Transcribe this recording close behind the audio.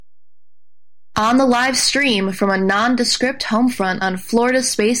On the live stream from a nondescript home front on Florida's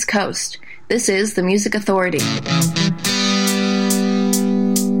Space Coast, this is the Music Authority.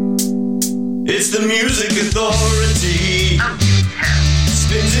 It's the Music Authority.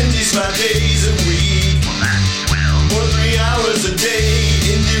 Spins indies 5 days a week. For 3 hours a day.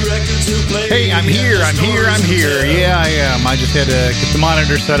 Indie records to play. Hey, I'm here. Yeah, I am. I just had to get the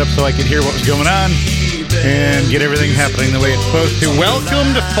monitor set up so I could hear what was going on and get everything happening the way it's supposed to.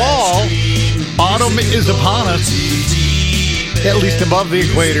 Welcome to fall. Autumn is upon us. At least above the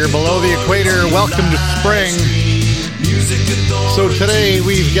equator. Below the equator, welcome to spring. So today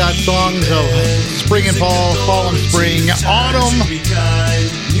we've got songs of spring and fall and spring, autumn.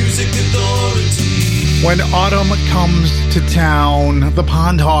 When autumn comes to town, the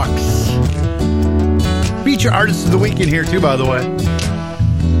Pond Hawks. Feature artists of the week in here too, by the way.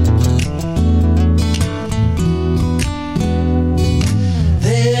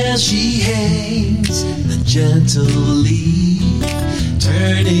 There she hangs, the gentle leaf,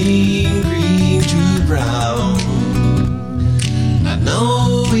 turning green to brown.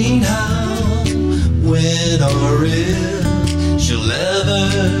 Knowing how, when or if she'll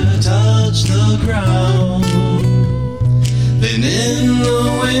ever touch the ground. Then in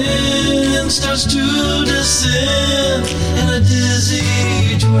the wind starts to descend in a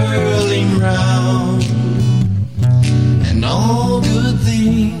dizzy twirling round. And all good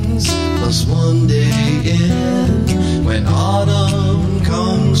things must one day end when autumn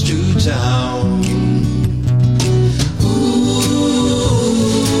comes to town.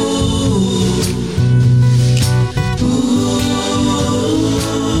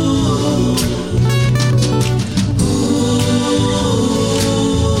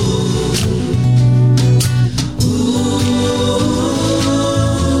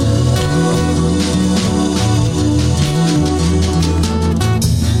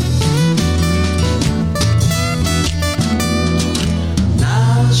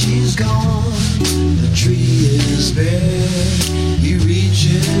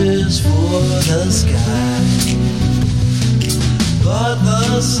 The sky, but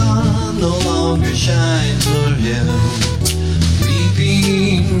the sun no longer shines for him.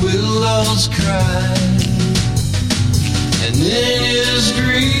 Weeping willows cry, and in his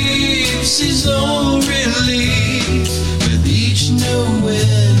grief sees no relief. With each new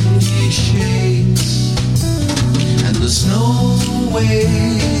wind he shakes, and the snow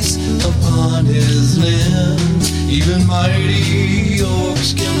weighs upon his limbs. Even mighty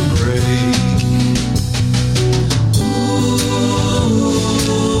oaks can break.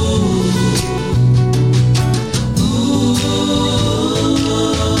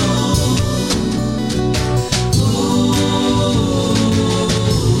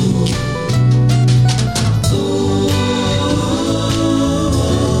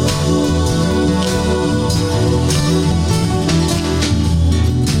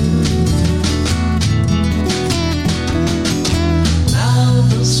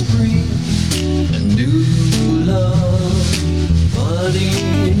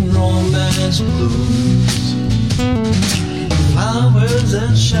 Blues, flowers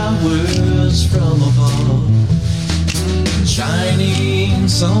and showers from above, and shining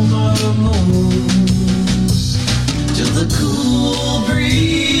summer moons, till the cool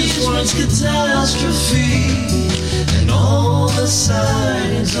breeze warns catastrophe, and all the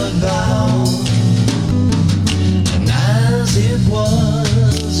signs abound. And as it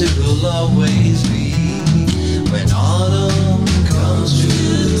was, it will always be when autumn comes to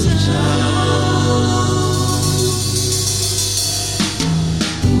town.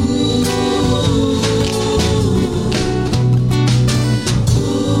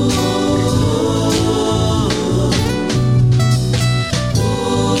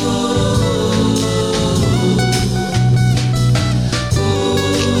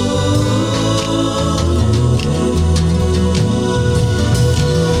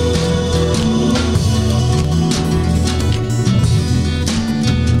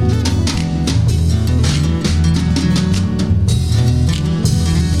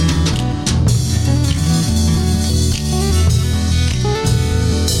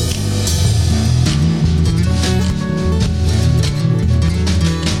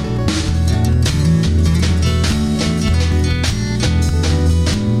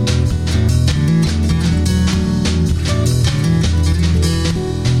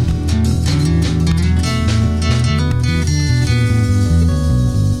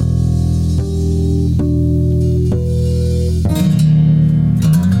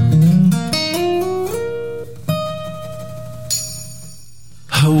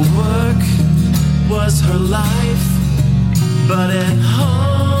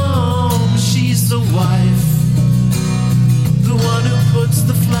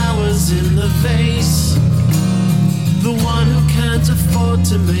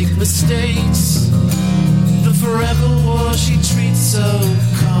 mistakes. The forever war she treats so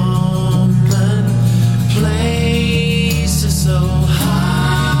commonplace is so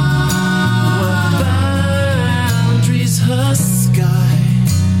high. What boundaries her sky?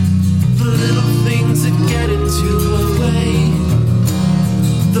 The little things that get into her way.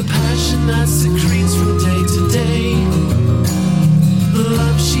 The passion that secretes from day to day. The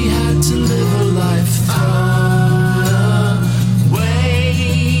love she had to live her life thrown away.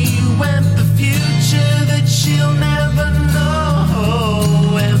 Went the future that she'll never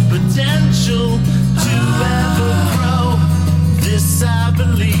know, and potential to ever grow. This I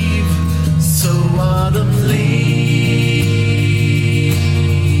believe, so autumn leaves.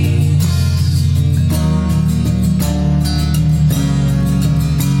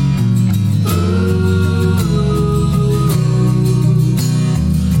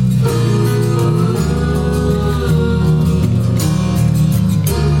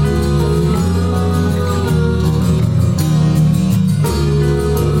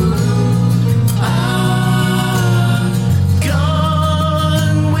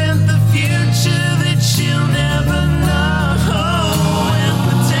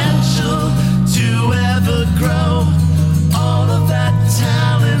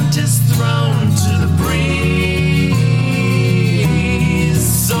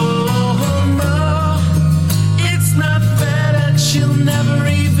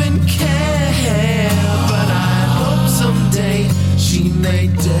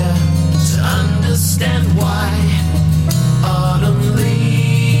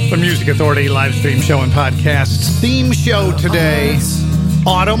 Authority live stream show and podcast theme show today.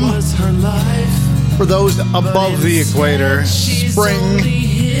 Autumn for those above the equator, spring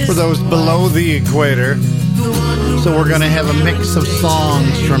for those below the equator. So we're going to have a mix of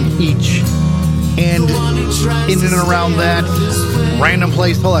songs from each, and in and around that, random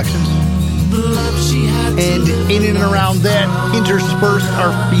play selections. And in and around that, interspersed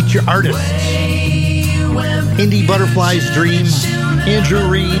our feature artists. Indie Butterfly's Dream, Andrew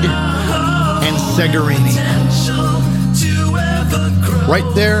Reed, and Segarini. Right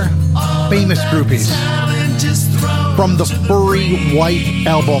there, famous groupies from the Furry White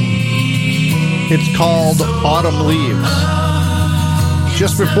album. It's called Autumn Leaves.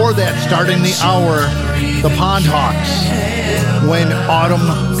 Just before that, starting the hour, the Pond Hawks, When Autumn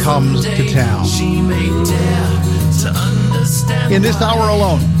Comes to Town. In this hour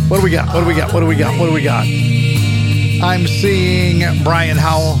alone, what do we got? What do we got? What do we got? What do we got? I'm seeing Brian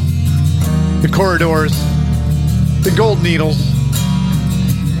Howell, the Corridors, the Gold Needles,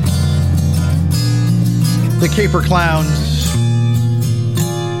 the Caper Clowns,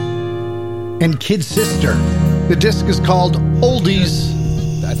 and Kid Sister. The disc is called Oldies.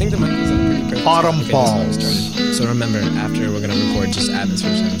 I think the mic is pretty perfect. Autumn Falls. So remember, after we're going to record just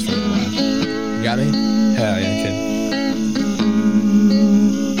atmosphere sounds for a while. You got me? Hell yeah, kid.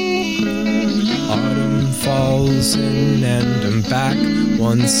 Autumn falls in and I'm back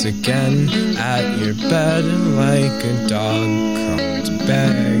once again at your bed like a dog come to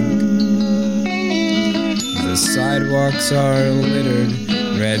beg. The sidewalks are littered,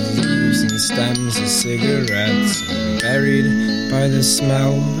 red leaves and stems of cigarettes, buried by the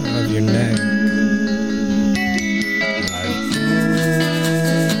smell of your neck.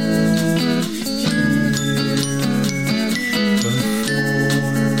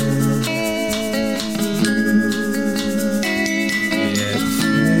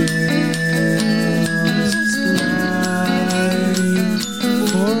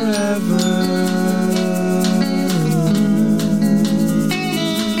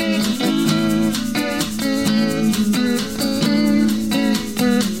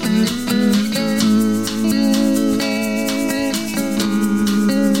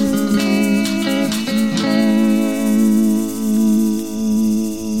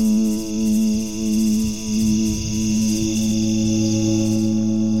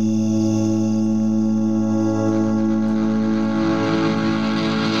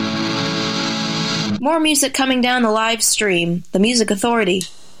 More music coming down the live stream. The Music Authority.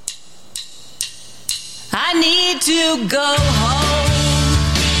 I need to go home,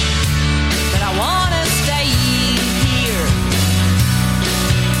 but I wanna stay here.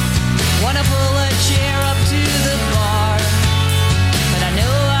 Wanna pull a chair up to the bar, but I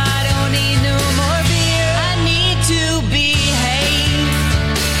know I don't need no more beer. I need to behave,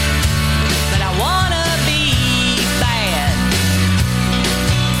 but I wanna be bad.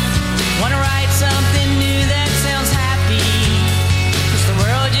 Wanna write something new that sounds happy, 'cause the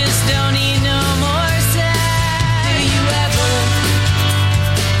world just don't need no more sad. Do you ever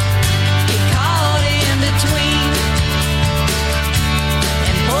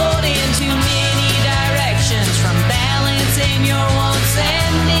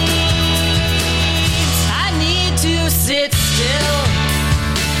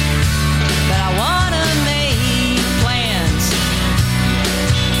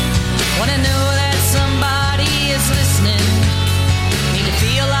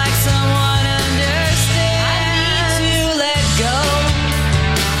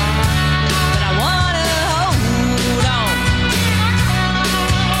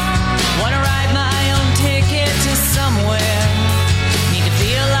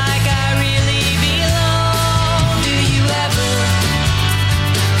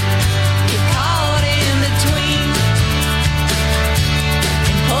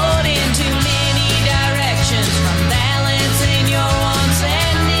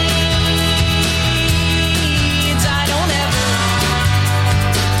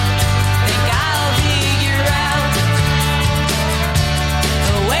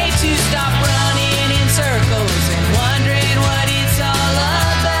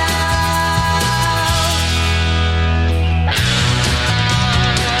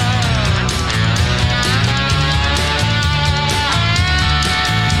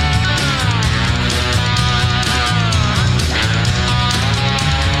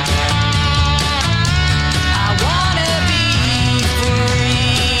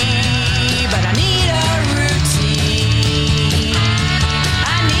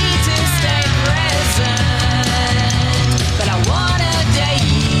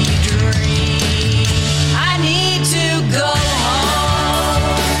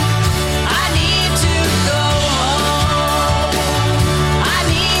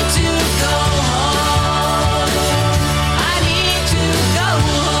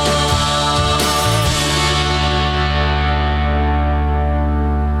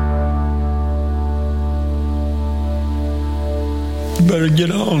better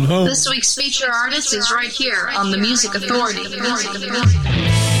get on, huh? This week's feature artist is right here on the Music Authority.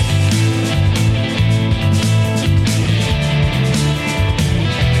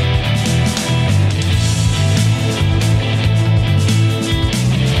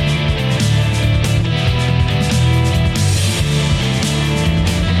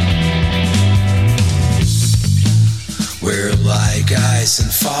 We're like ice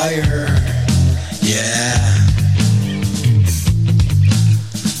and fire, yeah.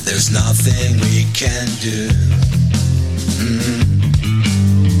 There's nothing we can do.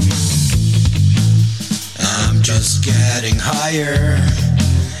 I'm just getting higher,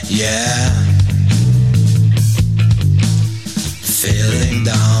 yeah. Feeling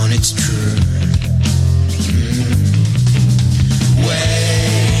down, it's true.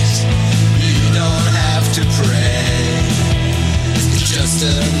 Wait, you don't have to pray. It's just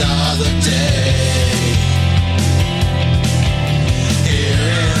another day.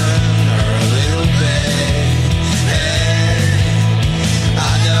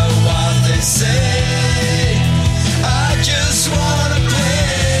 Say, I just wanna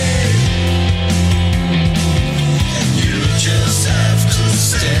play, and you just have to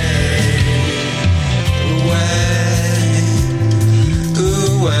stay away,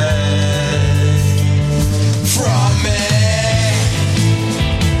 away from me.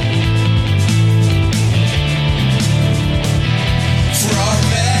 From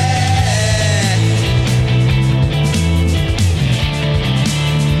me.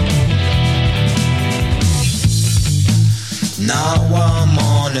 Now I'm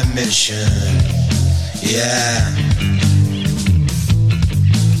on a mission, yeah.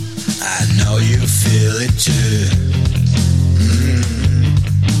 I know you feel it too.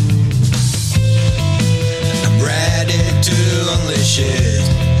 I'm ready to unleash it,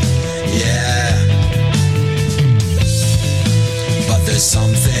 yeah. But there's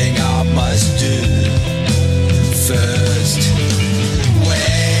something I must do first.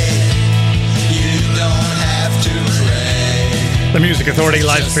 Wait, you don't have to pray. The Music Authority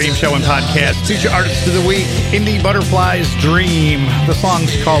live stream show and podcast. Feature artist of the week, Indie Butterfly's Dream. The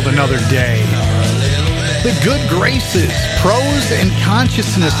song's called Another Day. The Good Graces, Prose and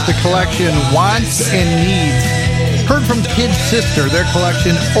Consciousness, the collection Wants and Needs. Heard from Kid Sister, their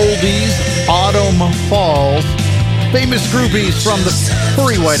collection Oldies, Autumn Falls. Famous groupies from the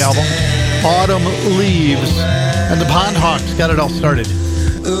Furry White album, Autumn Leaves. And the Pond Hawks got it all started.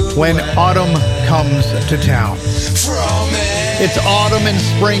 When Autumn Comes to Town. It's autumn and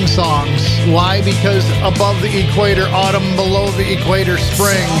spring songs. Why? Because above the equator, autumn, below the equator,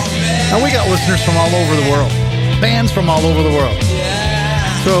 spring. And we got listeners from all over the world. Fans from all over the world.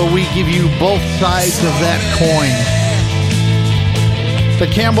 So we give you both sides of that coin. The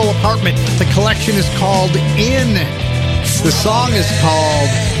Campbell Apartment. The collection is called In. The song is called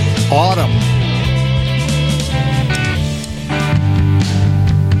Autumn.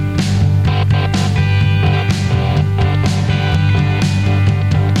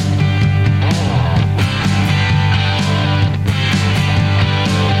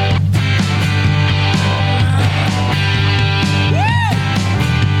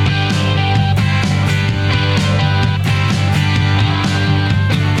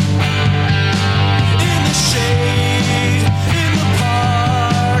 In the shade, in the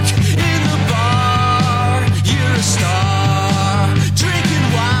park, in the bar.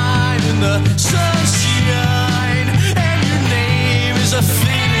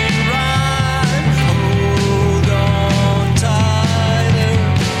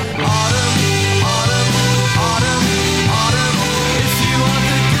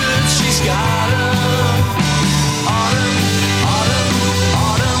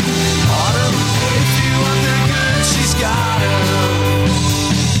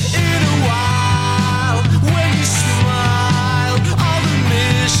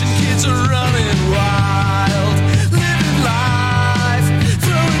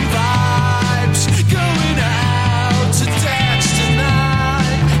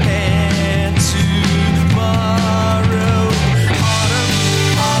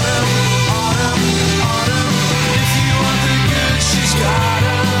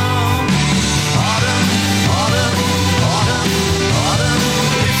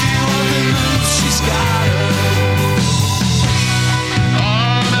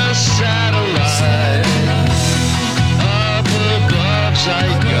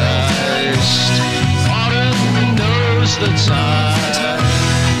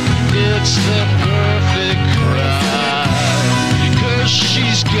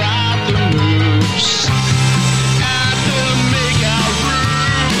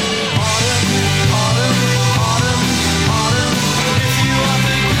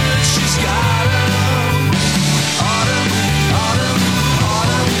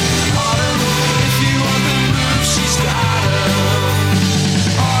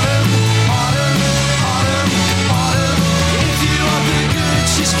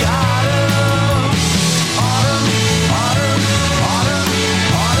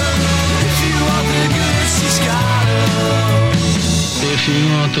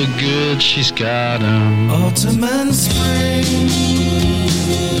 want the good, she's got 'em. Autumn and spring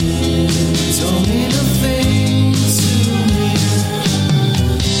don't mean a thing to me.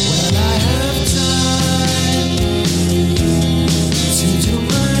 When I have time to do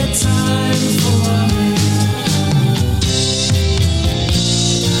my time for me.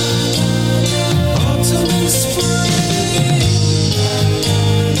 Autumn and spring,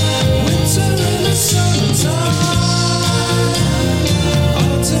 winter and the summertime.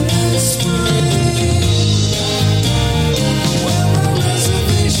 Autumn and spring, where my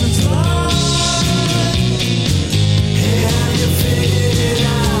reservations lie. Hey, have you figured it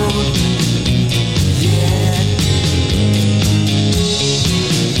out? Yeah.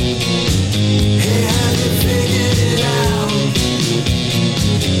 Hey, have you figured it out?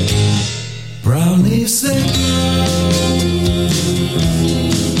 Brown leaves they grow,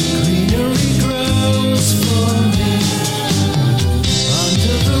 greenery grows for me.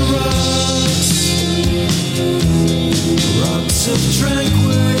 Under the rocks of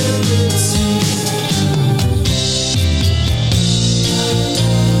tranquility.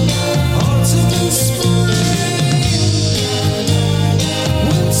 Autumn and spring,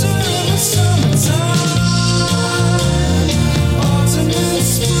 winter and the summertime. Autumn and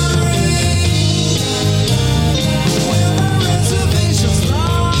spring, where my reservations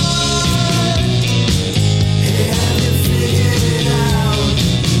lie. Hey, have you figured it out?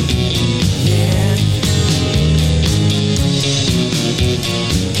 Yeah.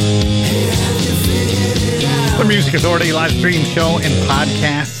 Hey, have you figured it out? The Music Authority live stream show and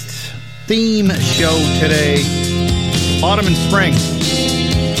podcast theme show today. Autumn and Spring.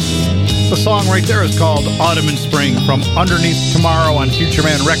 The song right there is called Autumn and Spring from Underneath Tomorrow on Future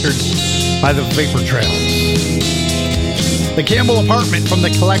Man Records by the Vapor Trails. The Campbell Apartment from the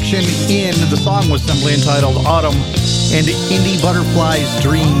collection In. The song was simply entitled Autumn, and Indie Butterfly's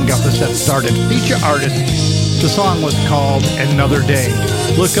Dream got the set started. Feature artist, the song was called Another Day.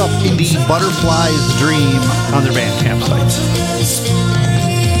 Look up Indie Butterfly's Dream on their Bandcamp site.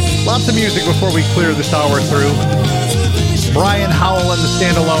 Lots of music before we clear this hour through. Brian Howell and the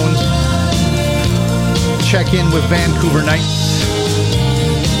Standalones. Check in with Vancouver Nights.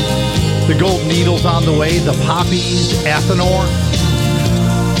 The Gold Needles on the way. The Poppies, Athenor.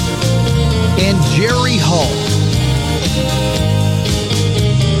 And Jerry Hull.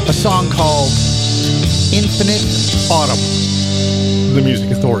 A song called Infinite Autumn. The Music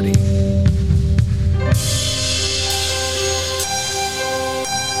Authority.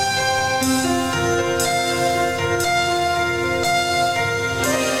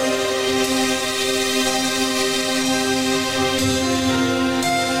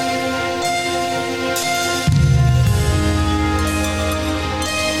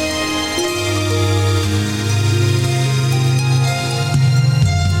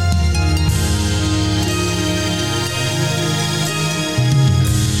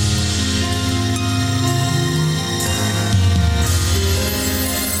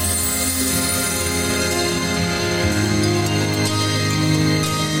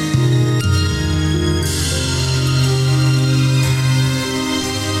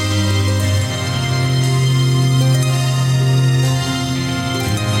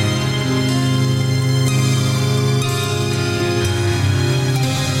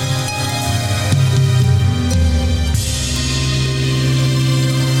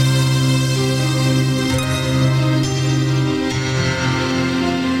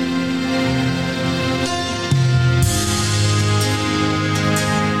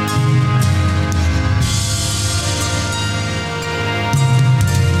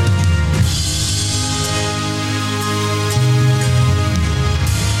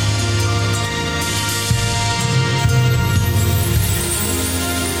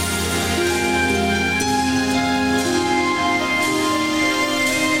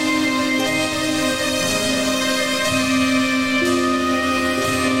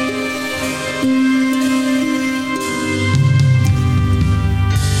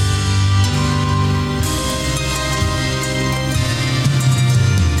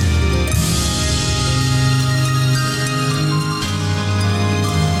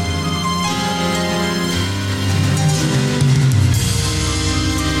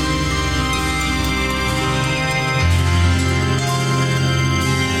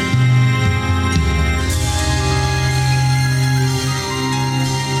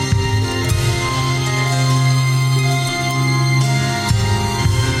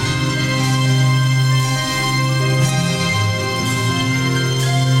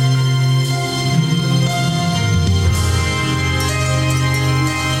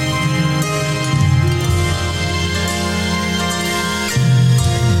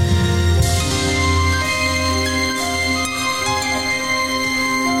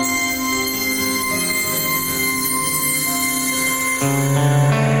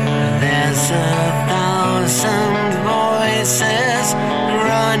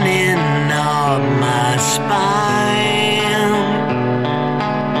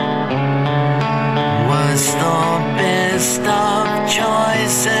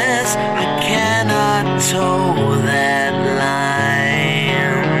 guess I cannot toe that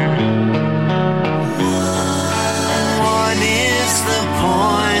line. What is the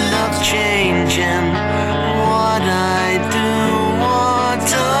point of changing what I do or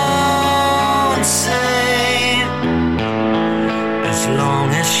don't say? As long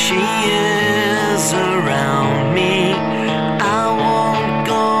as she is around me, I won't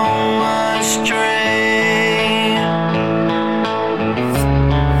go astray.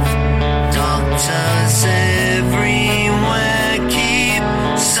 Doctors everywhere keep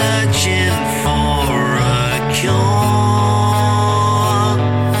searching for a cure.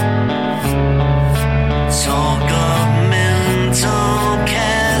 Talk of mental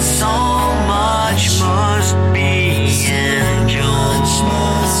care, so much must be endured.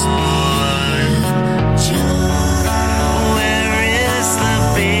 Where is the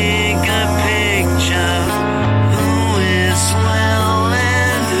bigger picture? Who is well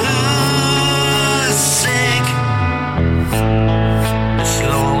and who's sick? As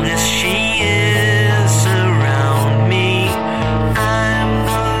long as she is around me, I'm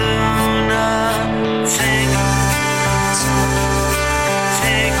a lunatic. Tick, tick,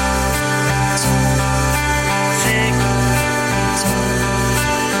 tick, I'm the lunatic.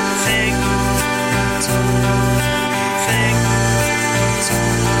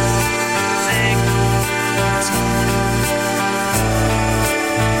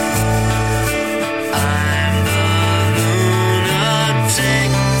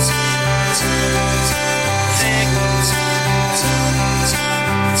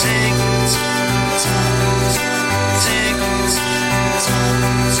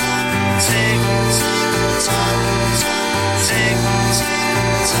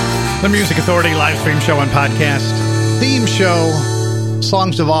 The Music Authority live stream show and podcast. Theme show,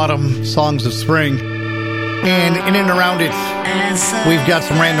 Songs of Autumn, Songs of Spring. And in and around it, we've got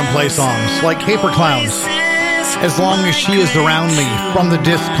some random play songs, like Caper Clowns, As Long As She Is Around Me, from the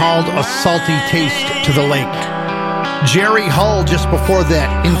disc called A Salty Taste to the Lake. Jerry Hull, just before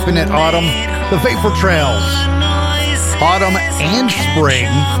that, Infinite Autumn, The Vapor Trails, Autumn and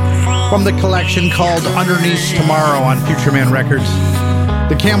Spring, from the collection called Underneath Tomorrow on Future Man Records.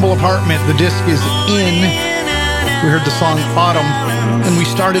 The Campbell Apartment, the disc is In. We heard the song Autumn, and we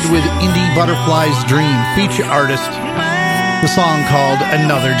started with Indie Butterfly's Dream, feature artist, the song called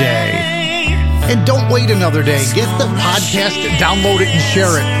Another Day. And don't wait another day. Get the podcast, download it, and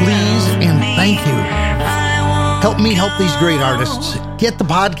share it, please, and thank you. Help me help these great artists. Get the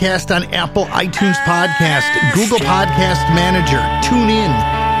podcast on Apple iTunes Podcast, Google Podcast Manager, TuneIn,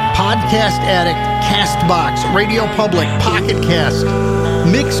 Podcast Addict, CastBox, Radio Public, Pocket Cast,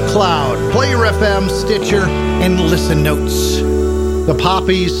 Mixcloud, Player FM, Stitcher, and Listen Notes. The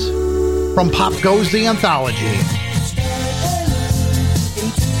Poppies from Pop Goes the Anthology.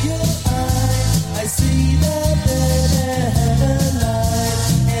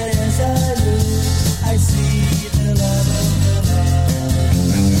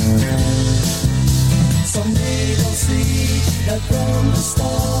 From the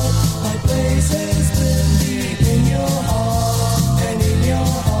start, my place has been deep in your heart, and in your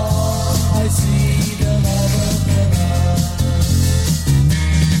heart I see the love of the night.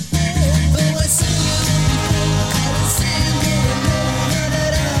 Though I see you, I will see you now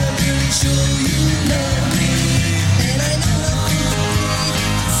that I'm pretty sure you love me, and I know how to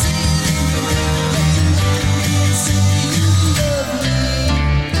see you love me.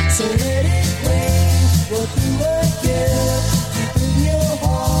 So let it rain, what do I care?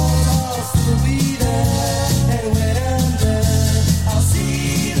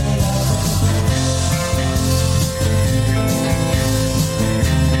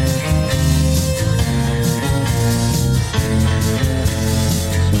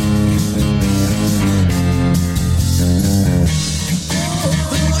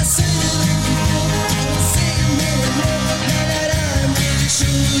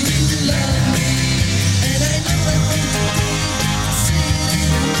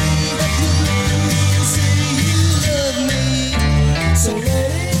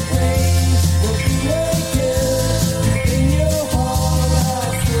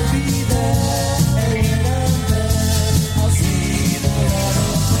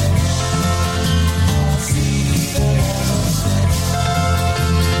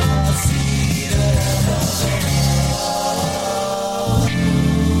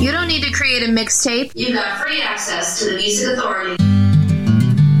 A mixtape, you've got free access to the Music Authority.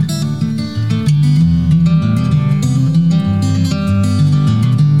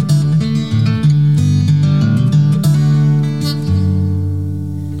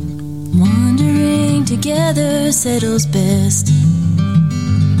 Wandering together settles best.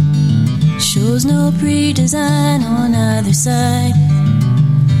 Shows no pre-design on either side.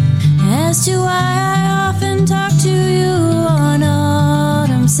 As to why I often talk to you on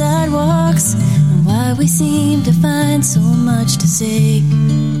autumn sidewalks, and why we seem to find so much to say.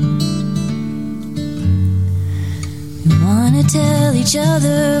 We wanna tell each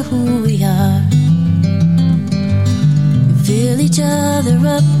other who we are, fill each other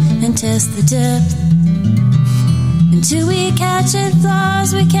up and test the depth, until we catch at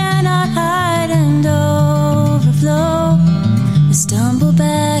flaws we cannot hide and overflow. We stumble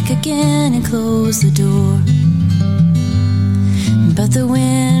back again and close the door, but the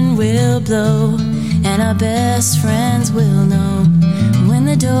wind will blow and our best friends will know when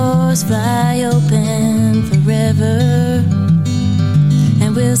the doors fly open forever.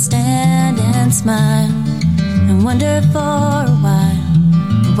 And we'll stand and smile and wonder for a while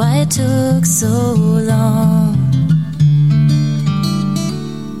why it took so long.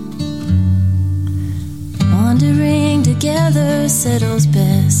 Wandering together settles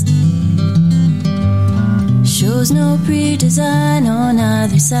best. Shows no pre-design on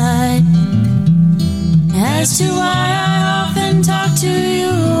either side. As to why I often talk to you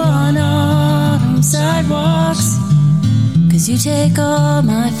on autumn sidewalks, 'cause you take all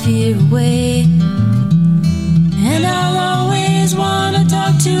my fear away. And I'll always wanna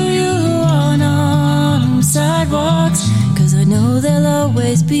talk to you on autumn sidewalks, 'cause I know there'll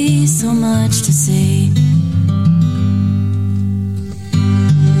always be so much to say.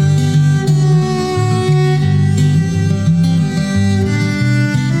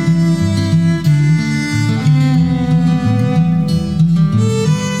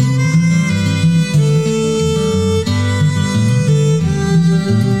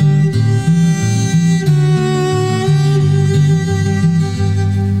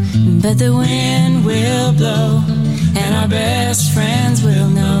 But the wind will blow and our best friends will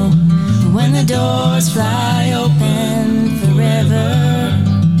know when the doors fly open forever.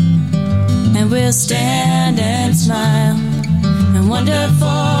 And we'll stand and smile and wonder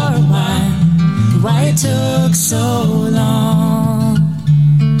for a while why it took so long.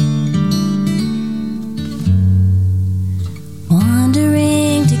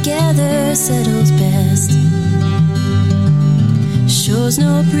 Wandering together settles best. Shows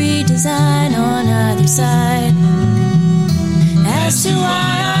no pre-design on either side. As to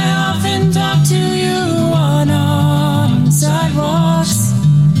why I often talk to you on autumn sidewalks,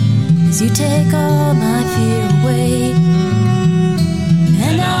 'cause you take all my fear away.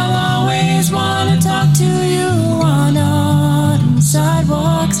 And I'll always wanna talk to you on autumn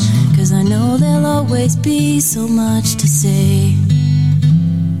sidewalks, 'cause I know there'll always be so much to say.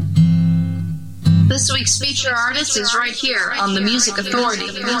 This week's feature artist is right here on the Music Authority.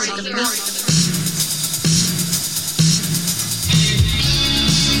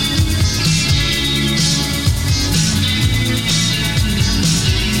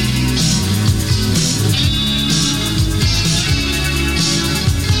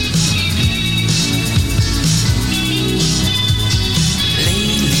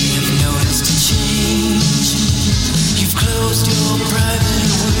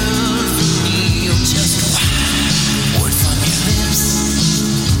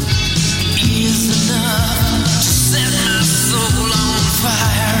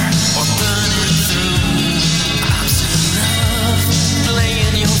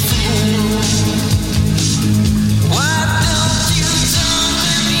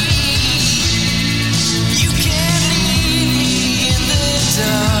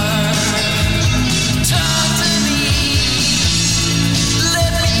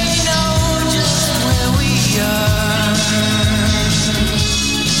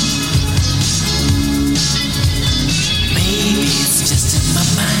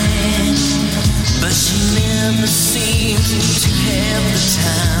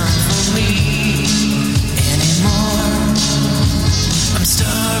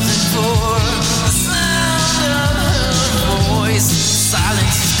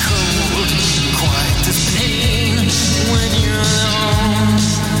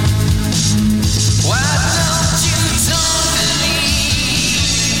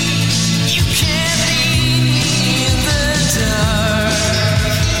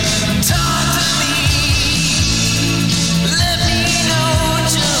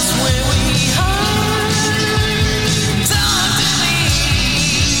 Just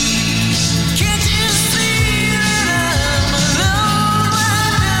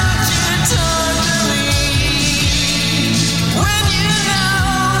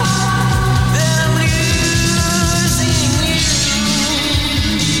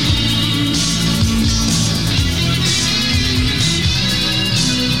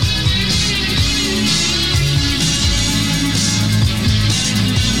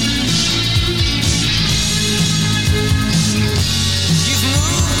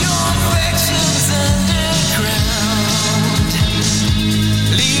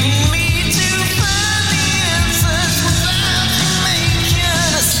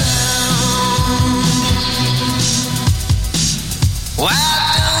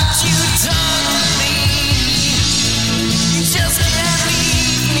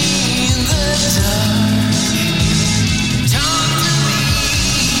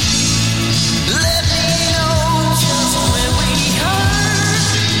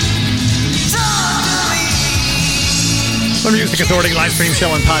Music Authority live stream show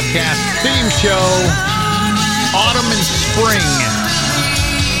and podcast theme show. Autumn and spring,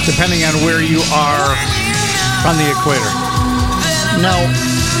 depending on where you are on the equator. Now,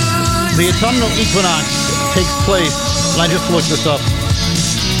 the autumnal equinox takes place, and I just looked this up,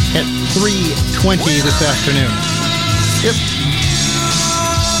 at 3:20 this afternoon. Yep.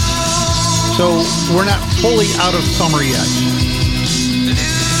 So we're not fully out of summer yet.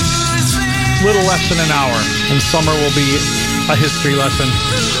 Little less than an hour, and summer will be a history lesson.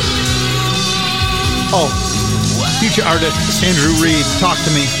 Oh, future artist Andrew Reed, talk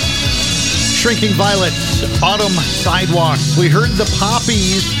to me. Shrinking Violets, Autumn Sidewalks. We heard the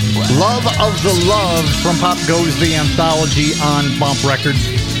Poppies, Love of the Love from Pop Goes the Anthology on Bump Records.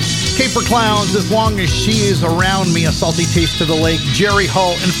 Caper Clowns, As Long as She Is Around Me, A Salty Taste to the Lake. Jerry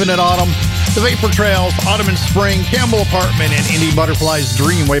Hull, Infinite Autumn. The Vapor Trails, Autumn and Spring. Campbell Apartment, and Indie Butterfly's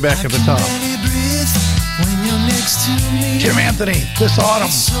Dream way back at the top. Jim Anthony, This Autumn.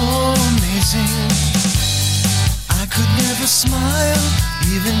 So amazing. I could never smile,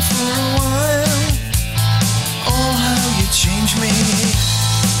 even for a while. Oh, how you change me.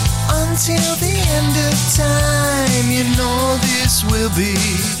 Until the end of time, you know this will be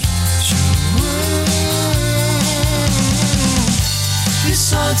true.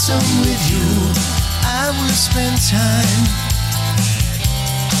 This autumn with you, I will spend time.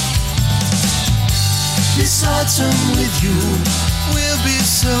 This autumn with you will be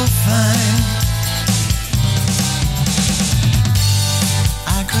so fine.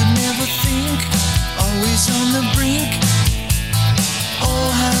 I could never think, always on the brink.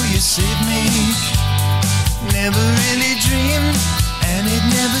 Oh, how you saved me. Never really dreamed, and it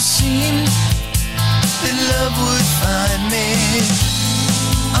never seemed that love would find me.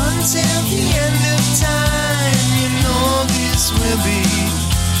 Until the end of time, you know this will be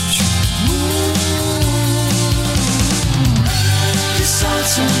true. This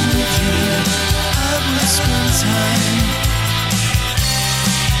autumn with you, I will spend time.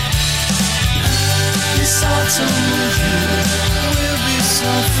 This autumn with you will be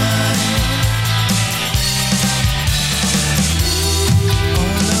so fine.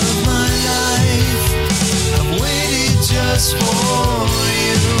 All of my life, I've waited just for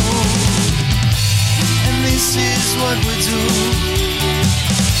you. And this is what we do.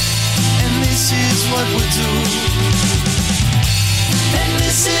 And this is what we do. And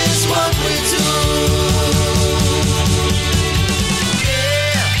this is what we do.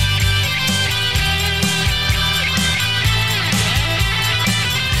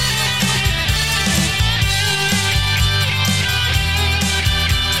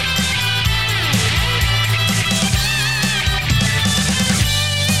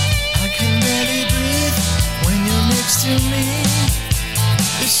 To me,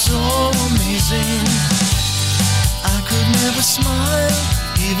 it's so amazing. I could never smile,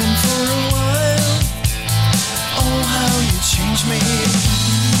 even for a while. Oh, how you changed me.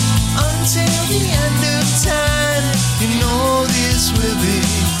 Until the end of time, you know this will be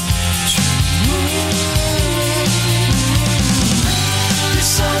true.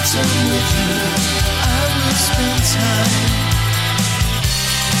 This autumn with you, I will spend time.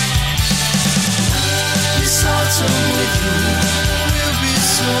 This autumn with you will be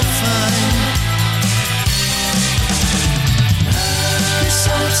so fine. This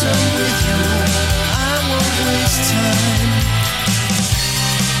autumn with you, I won't waste time.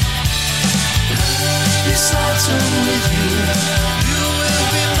 This autumn with you, you will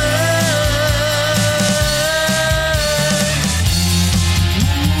be mine.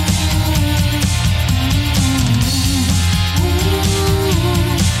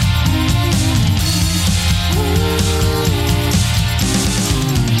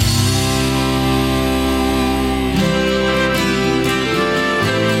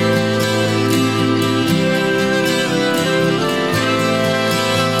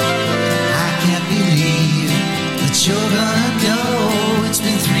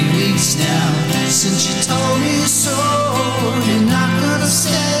 Since you told me so, you're not gonna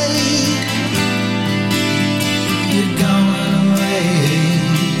stay. You're going away.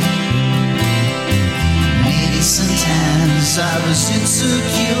 Maybe sometimes I was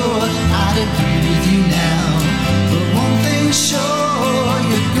insecure. I'd agree with you now, but one thing's sure,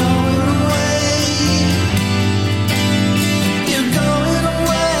 you're going away. You're going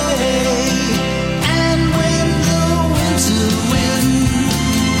away. And when the winter wind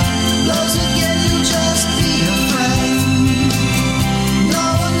blows again, just be a friend. No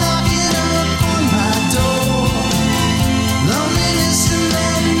one knocking upon my door. Loneliness and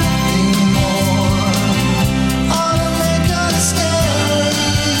then nothing more. Autumn ain't gonna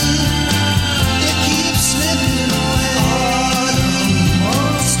stay.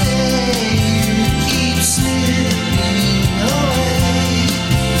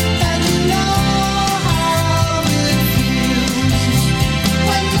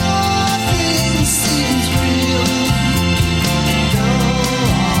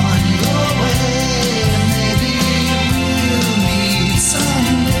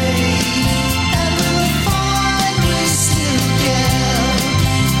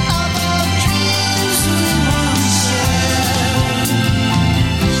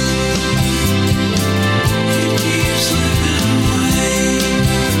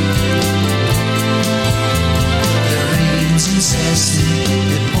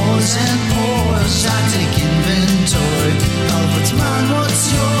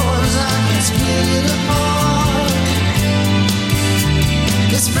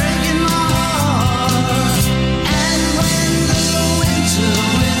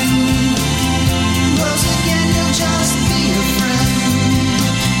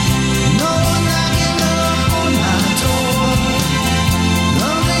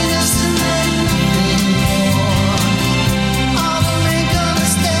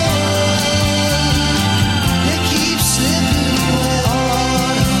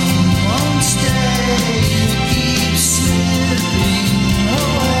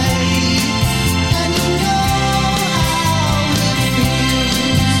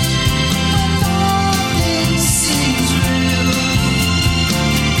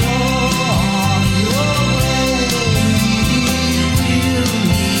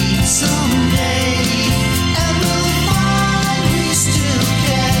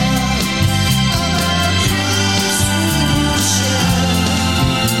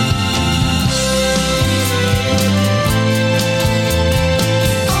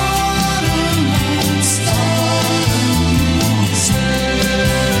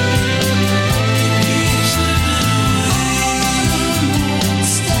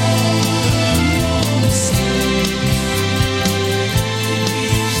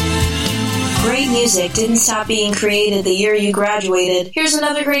 music didn't stop being created the year you graduated, here's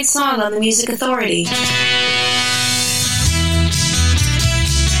another great song on the Music Authority. It's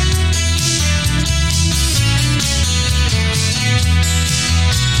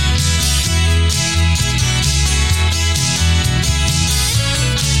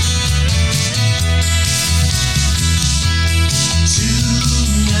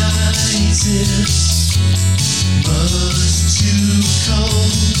much too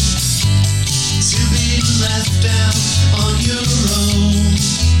cold to be left out on your own.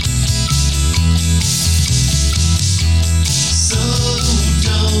 So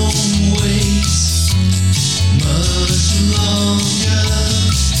don't wait much longer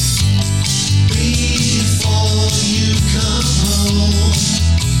before you come home.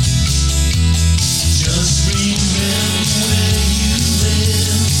 Just remember where you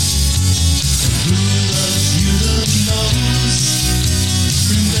live. Who loves you the most?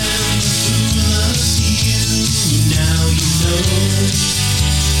 Remember who loves you. Now you know.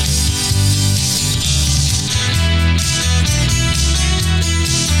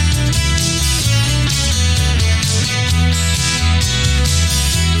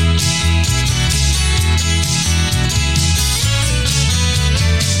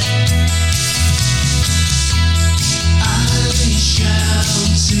 I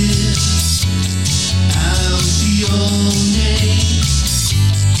shouted out your name,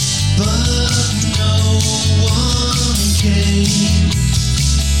 but no one came.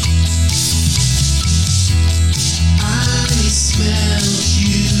 I smelled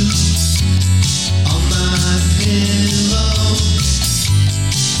you on my pillow.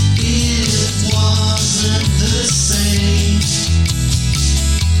 It wasn't the same.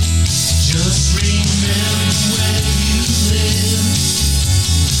 Just remember where you live.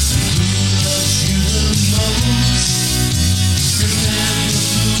 Who loves you the most? Remember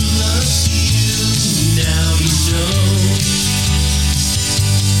who loves you. Now you know.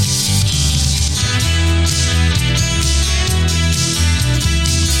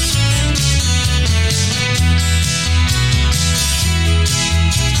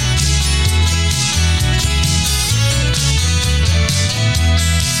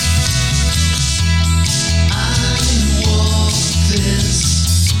 I walk this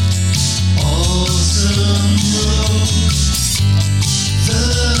autumn road. The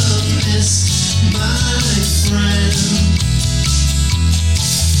mist, my friend.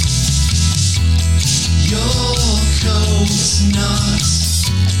 Your coat's not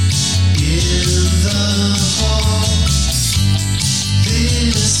in the hall.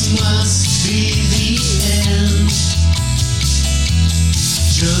 This must be the end.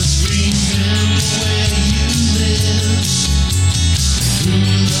 Just remember where you live. Who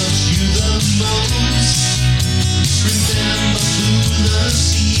loves you the most? Remember who loves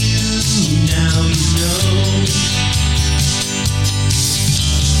you. Now you know.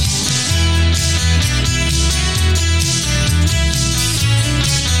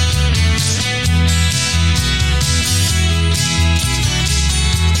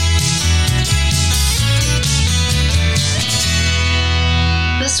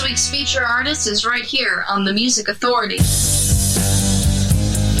 This week's feature artist is right here on the Music Authority.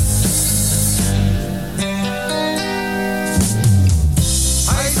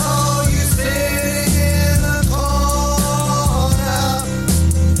 I saw you sitting in a corner,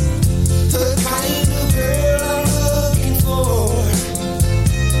 the kind of girl I'm looking for.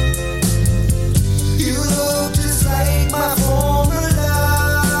 You look just like my former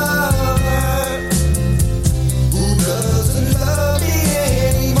lover, who doesn't love me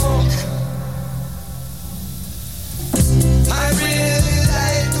anymore.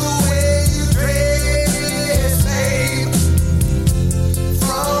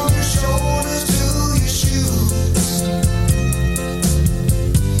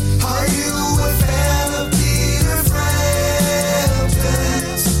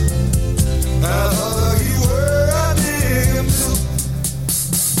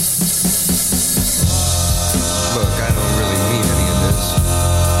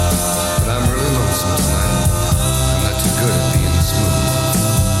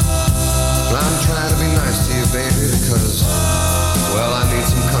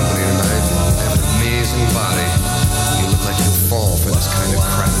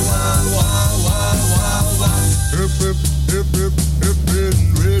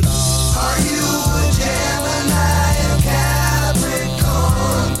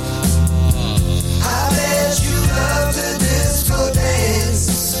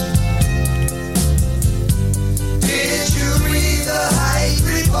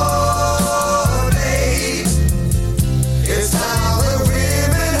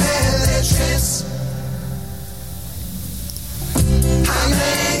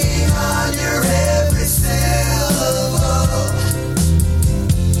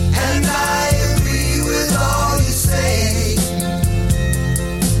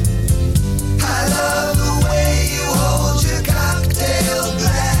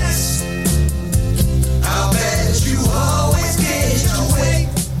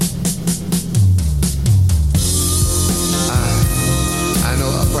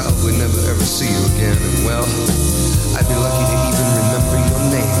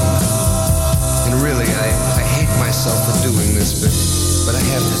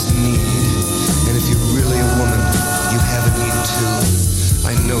 most need. And if you're really a woman, you have a need too.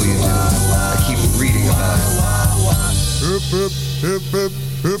 I know you do. I keep reading about it.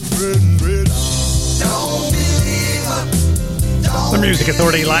 The Music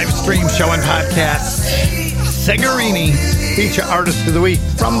Authority live stream show and podcast. Sigarini, feature artist of the week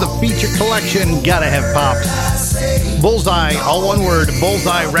from the feature collection Gotta Have Pops. Bullseye, all one word,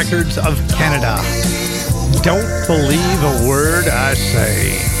 Bullseye Records of Canada. Don't believe a word I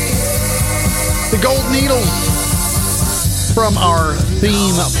say. The Gold Needles from our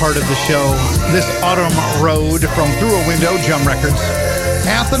theme part of the show, This Autumn Road from Through a Window, Jum Records.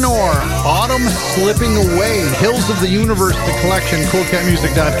 Athanor, Autumn Slipping Away, Hills of the Universe, the collection,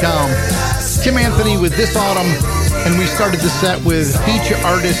 coolcatmusic.com. Tim Anthony with This Autumn, and we started the set with feature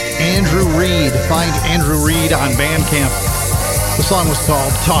artist Andrew Reed. Find Andrew Reed on Bandcamp. The song was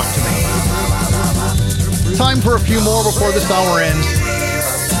called Talk to Me. Time for a few more before this hour ends.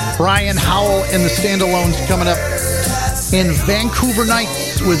 Brian Howell and the Standalones coming up. And Vancouver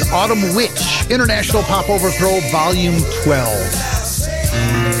Nights with Autumn Witch, International Pop Overthrow, Volume 12.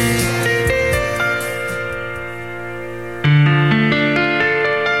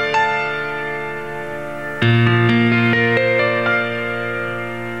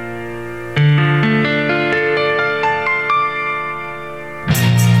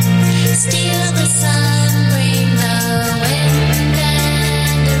 Steal the sun.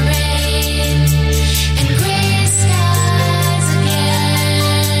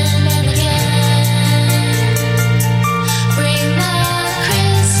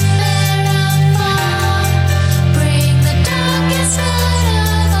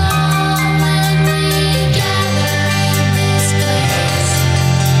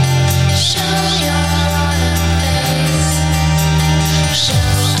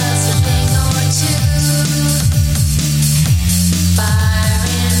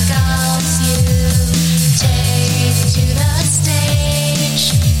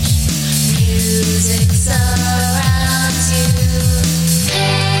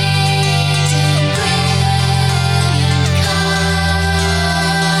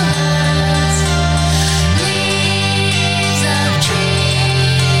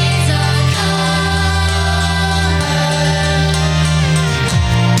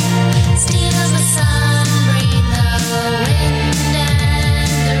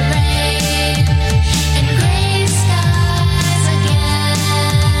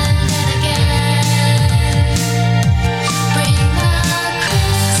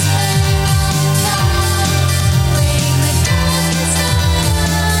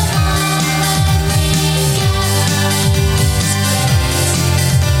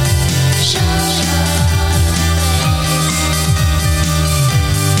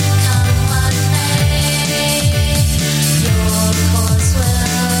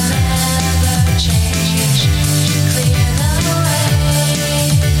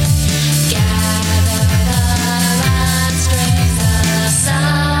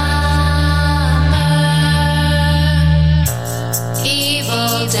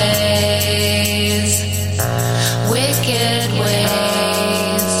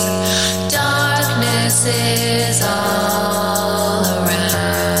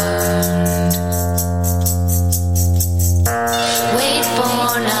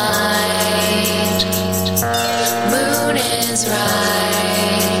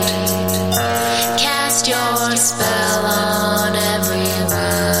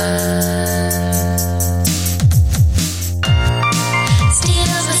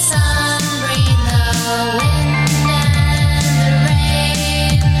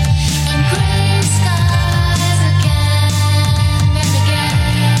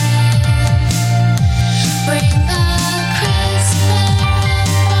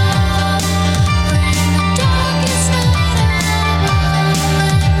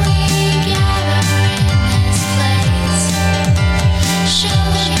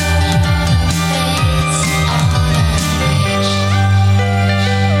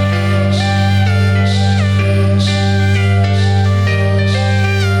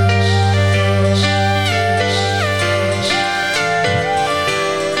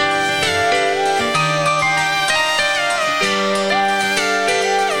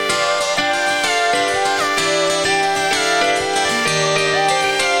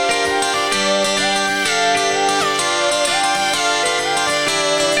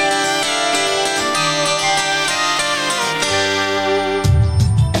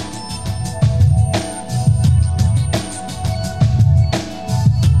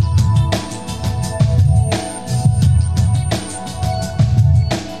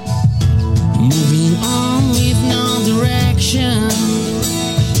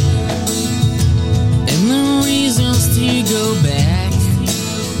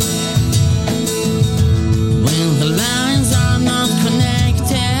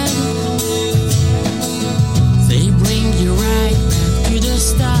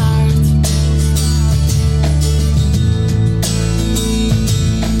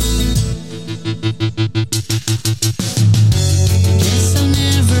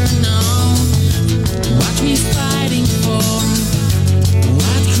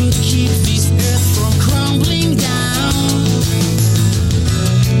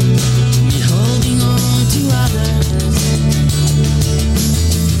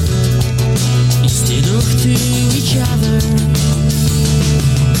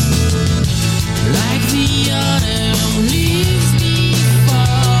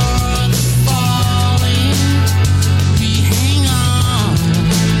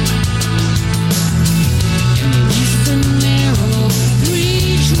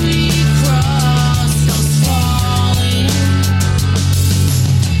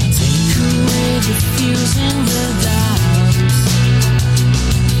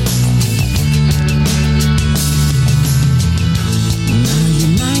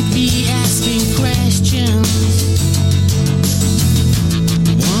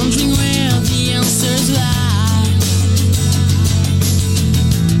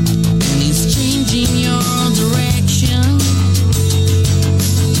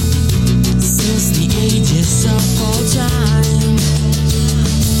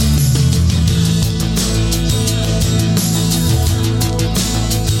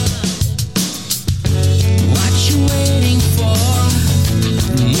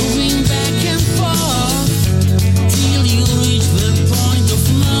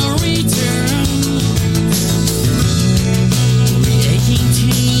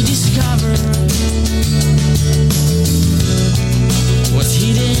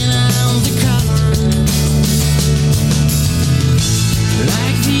 of the common.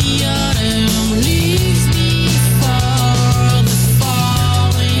 Like the autumn leaves before the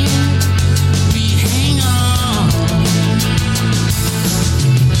falling, we hang on.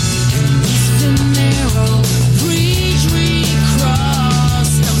 And it's the narrow bridge we cross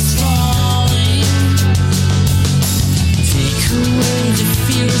that was falling. Take away the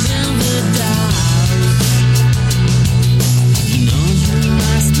fears and the doubts. You know you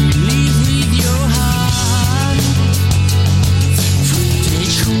must believe with your heart.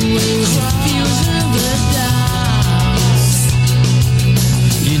 Take away the fears and the doubts.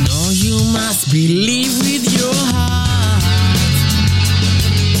 You know you must believe with your heart.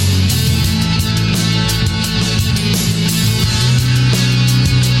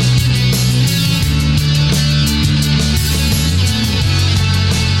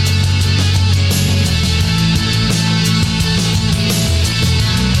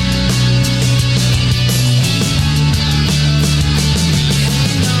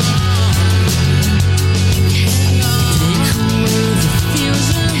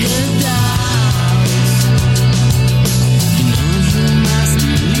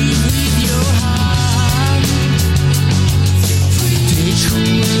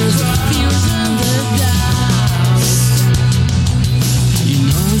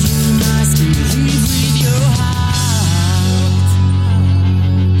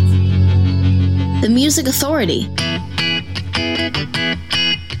 The Music Authority.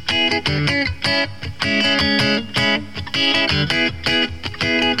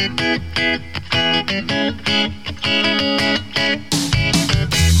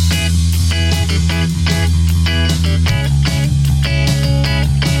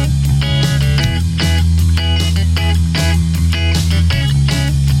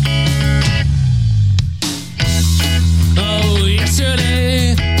 Oh,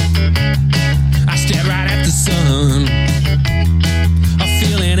 yesterday I stared right at the sun. A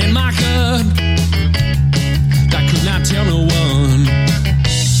feeling in my gut that could not tell no one.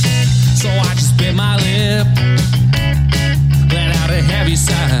 So I just bit my lip, let out a heavy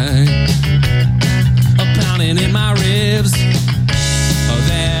sigh, a pounding in my ribs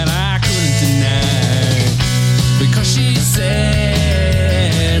that I couldn't deny. Because she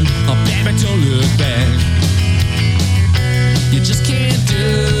said, oh baby, don't look back. You just can't do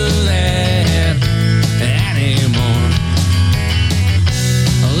that anymore.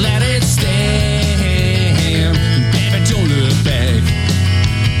 Let it stand, baby, don't look back.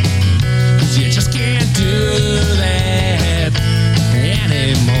 'Cause you just can't do that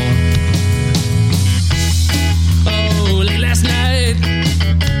anymore. Oh, late last night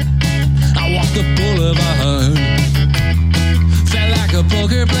I walked the boulevard, felt like a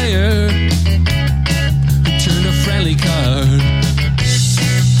poker player who turned a friendly card.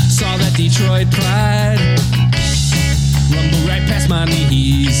 Saw that Detroit pride rumble right past my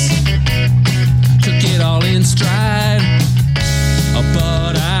knees. Took it all in stride,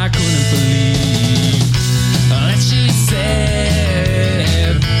 but I couldn't believe that she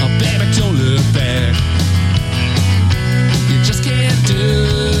said, oh baby, don't look back. You just can't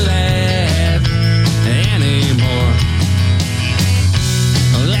do that anymore.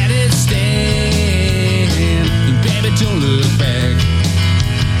 Let it stand, baby, don't look back.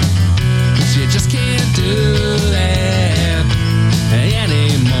 'Cause you just can't do that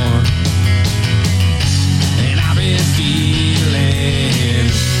anymore. And I've been feeling,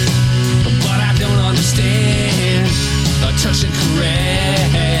 but I don't understand, a touch and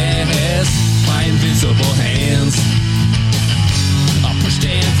caress, my invisible hands. I pushed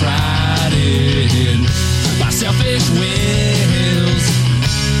and prided my selfish wills,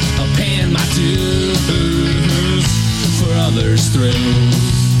 paying my dues for others' thrills.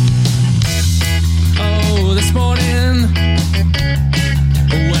 Oh, this morning,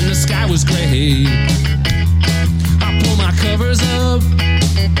 when the sky was gray, I pulled my covers up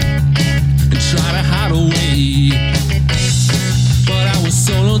and tried to hide away. But I was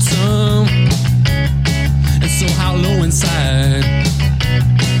so lonesome and so hollow inside.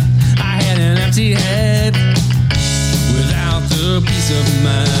 I had an empty head without the peace of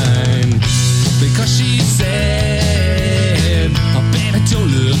mind. Because she said, oh baby, don't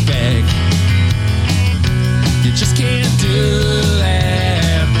look back. You just can't do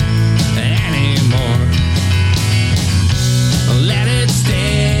that anymore. Let it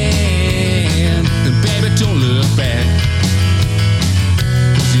stand, and baby, don't look back.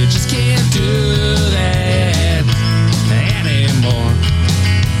 'Cause you just can't do